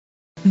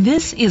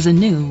This is a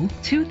new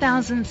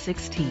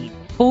 2016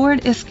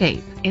 Ford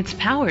Escape. It's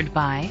powered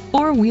by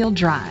four-wheel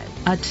drive,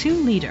 a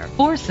 2-liter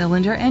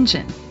 4-cylinder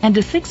engine, and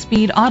a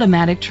 6-speed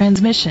automatic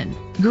transmission.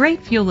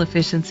 Great fuel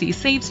efficiency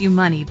saves you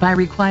money by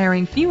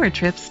requiring fewer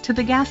trips to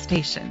the gas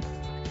station.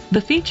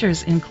 The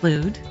features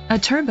include a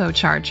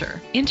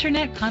turbocharger,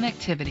 internet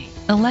connectivity,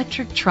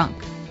 electric trunk,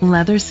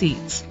 leather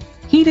seats,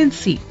 heated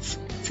seats,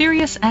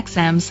 Sirius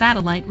XM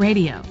satellite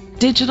radio,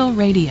 digital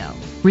radio,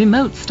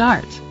 remote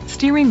start,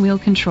 steering wheel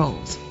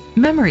controls,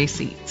 memory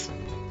seats.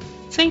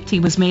 Safety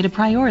was made a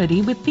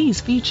priority with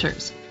these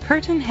features: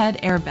 curtain head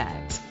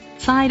airbags,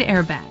 side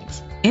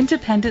airbags,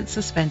 independent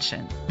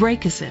suspension,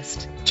 brake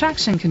assist,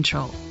 traction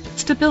control,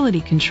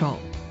 stability control,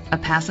 a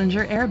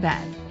passenger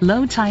airbag,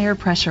 low tire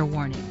pressure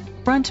warning,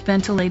 front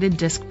ventilated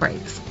disc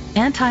brakes,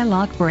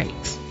 anti-lock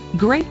brakes.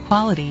 Great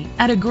quality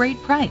at a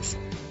great price.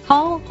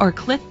 Call or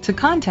click to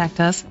contact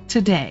us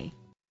today.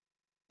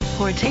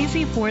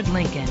 Cortese Ford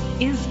Lincoln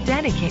is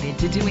dedicated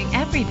to doing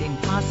everything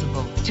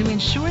possible to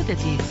ensure that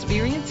the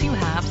experience you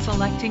have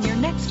selecting your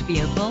next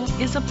vehicle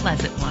is a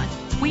pleasant one.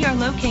 We are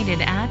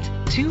located at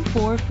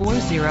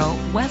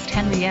 2440 West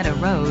Henrietta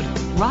Road,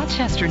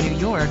 Rochester, New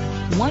York,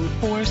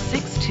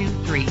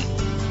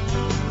 14623.